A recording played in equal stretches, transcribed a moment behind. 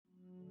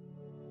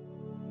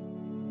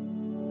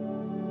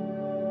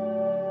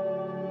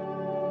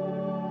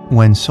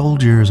When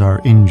soldiers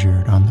are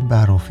injured on the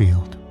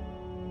battlefield,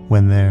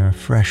 when their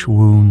fresh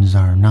wounds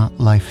are not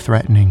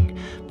life-threatening,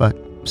 but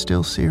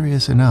still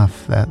serious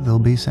enough that they'll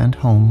be sent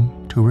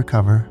home to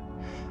recover,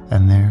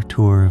 and their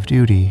tour of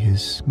duty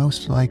is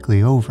most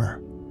likely over,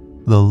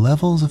 the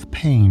levels of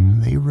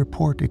pain they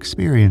report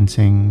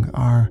experiencing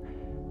are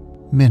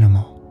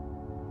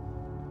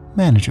minimal,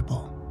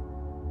 manageable.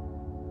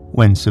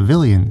 When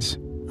civilians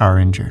are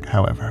injured,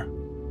 however,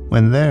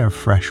 when their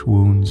fresh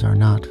wounds are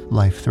not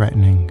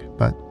life-threatening,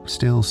 but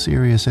still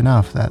serious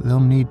enough that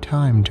they'll need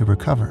time to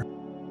recover,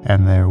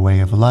 and their way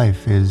of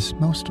life is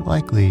most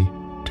likely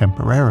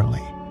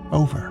temporarily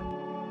over,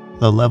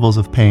 the levels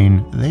of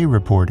pain they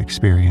report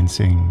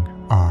experiencing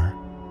are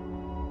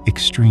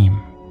extreme,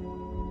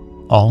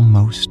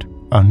 almost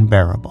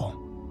unbearable.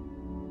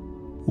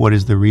 What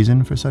is the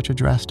reason for such a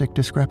drastic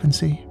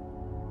discrepancy?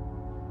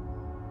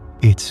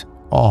 It's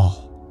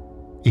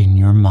all in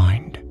your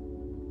mind.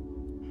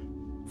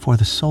 For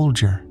the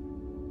soldier,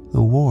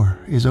 the war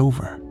is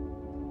over.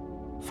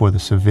 For the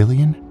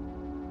civilian,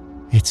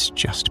 it's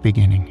just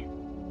beginning.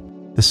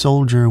 The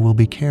soldier will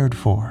be cared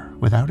for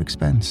without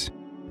expense.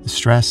 The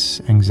stress,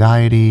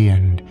 anxiety,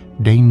 and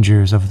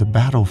dangers of the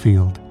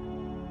battlefield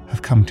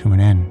have come to an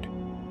end.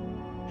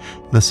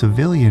 The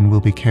civilian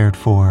will be cared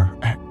for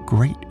at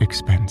great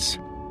expense.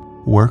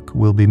 Work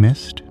will be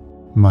missed,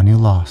 money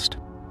lost.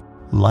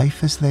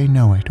 Life as they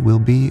know it will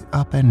be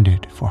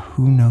upended for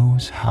who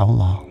knows how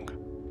long.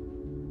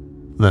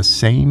 The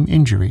same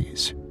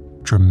injuries,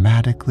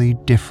 dramatically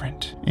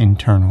different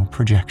internal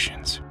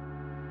projections.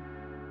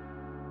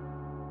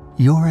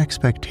 Your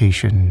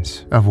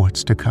expectations of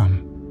what's to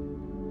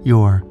come,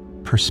 your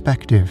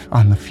perspective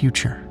on the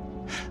future,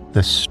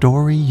 the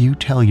story you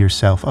tell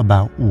yourself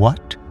about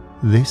what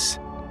this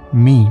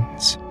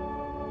means,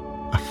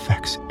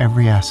 affects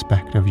every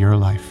aspect of your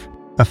life,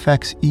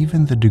 affects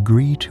even the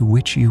degree to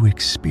which you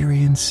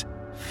experience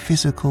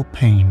physical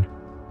pain.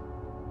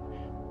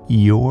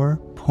 Your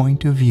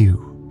point of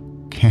view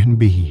can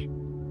be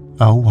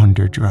a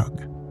wonder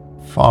drug,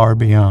 far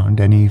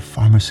beyond any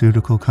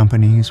pharmaceutical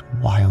company's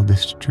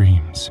wildest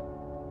dreams.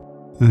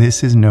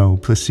 This is no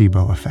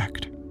placebo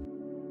effect.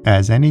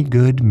 As any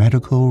good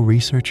medical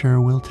researcher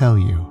will tell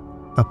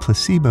you, a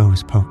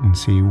placebo's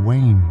potency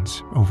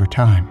wanes over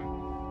time.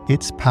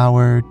 Its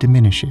power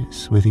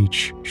diminishes with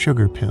each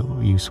sugar pill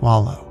you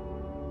swallow.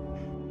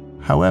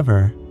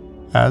 However,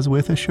 as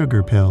with a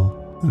sugar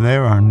pill,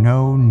 there are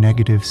no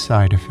negative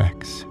side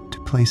effects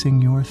to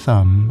placing your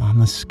thumb on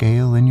the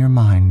scale in your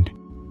mind,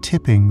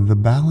 tipping the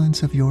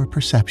balance of your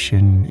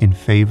perception in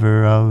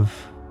favor of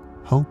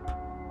hope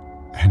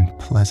and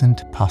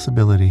pleasant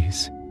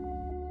possibilities.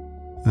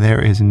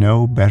 There is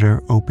no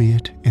better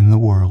opiate in the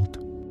world,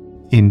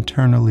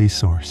 internally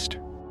sourced,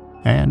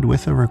 and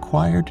with a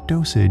required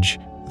dosage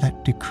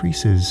that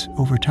decreases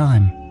over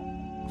time.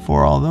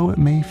 For although it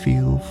may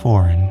feel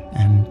foreign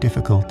and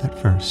difficult at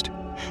first,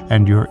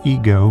 and your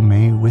ego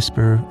may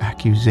whisper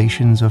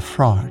accusations of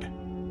fraud,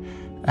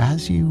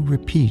 as you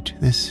repeat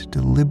this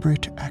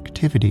deliberate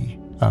activity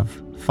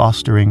of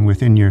fostering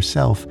within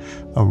yourself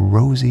a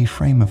rosy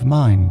frame of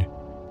mind,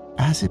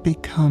 as it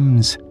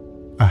becomes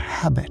a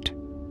habit,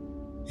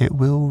 it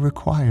will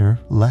require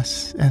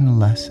less and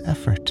less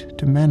effort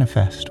to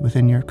manifest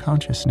within your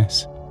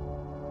consciousness.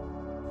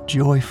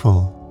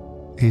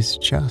 Joyful is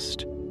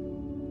just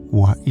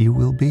what you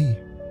will be.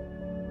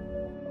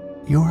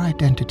 Your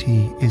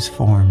identity is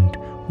formed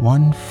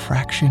one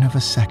fraction of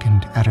a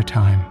second at a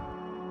time,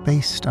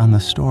 based on the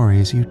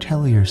stories you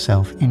tell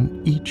yourself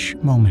in each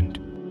moment.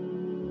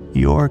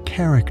 Your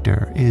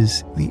character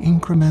is the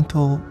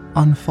incremental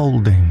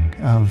unfolding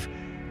of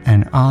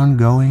an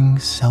ongoing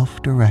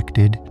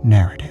self-directed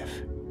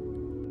narrative.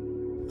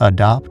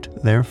 Adopt,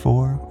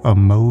 therefore, a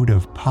mode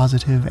of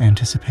positive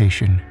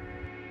anticipation.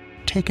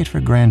 Take it for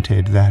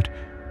granted that,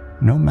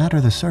 no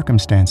matter the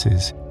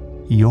circumstances,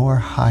 your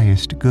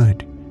highest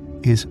good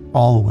is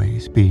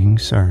always being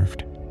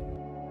served.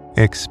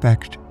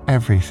 Expect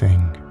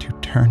everything to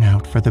turn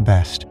out for the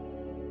best.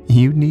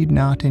 You need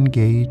not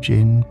engage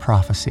in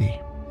prophecy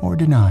or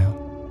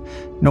denial,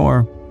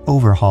 nor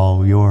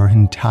overhaul your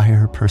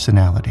entire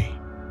personality.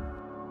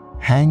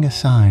 Hang a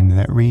sign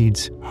that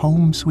reads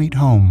 "Home Sweet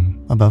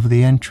Home" above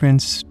the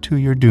entrance to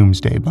your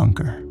doomsday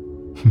bunker,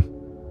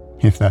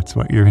 if that's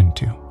what you're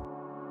into.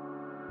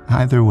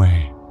 Either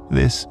way,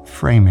 this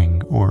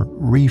framing or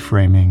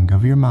reframing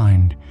of your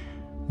mind,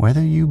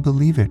 whether you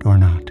believe it or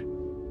not,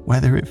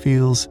 whether it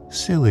feels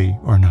silly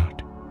or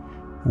not,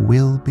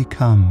 will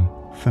become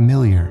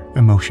familiar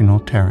emotional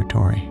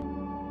territory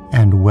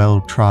and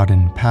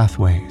well-trodden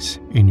pathways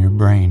in your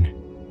brain.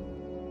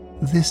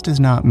 This does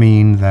not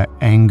mean that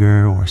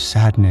anger or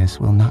sadness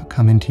will not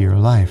come into your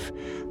life,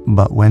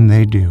 but when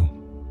they do,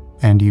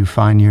 and you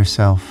find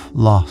yourself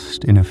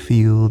lost in a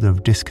field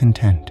of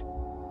discontent,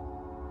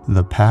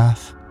 the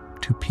path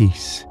to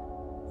peace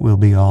will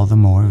be all the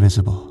more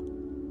visible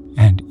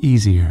and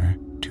easier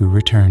to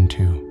return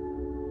to.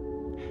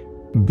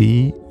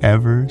 Be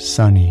ever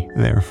sunny,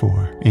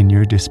 therefore, in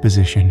your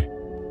disposition,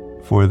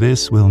 for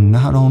this will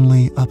not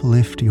only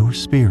uplift your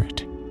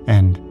spirit,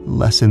 and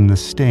lessen the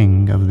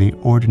sting of the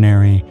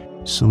ordinary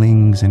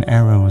slings and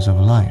arrows of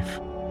life,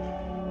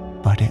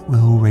 but it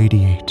will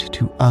radiate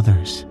to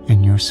others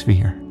in your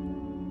sphere,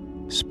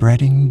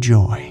 spreading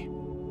joy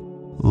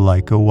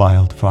like a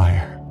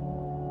wildfire.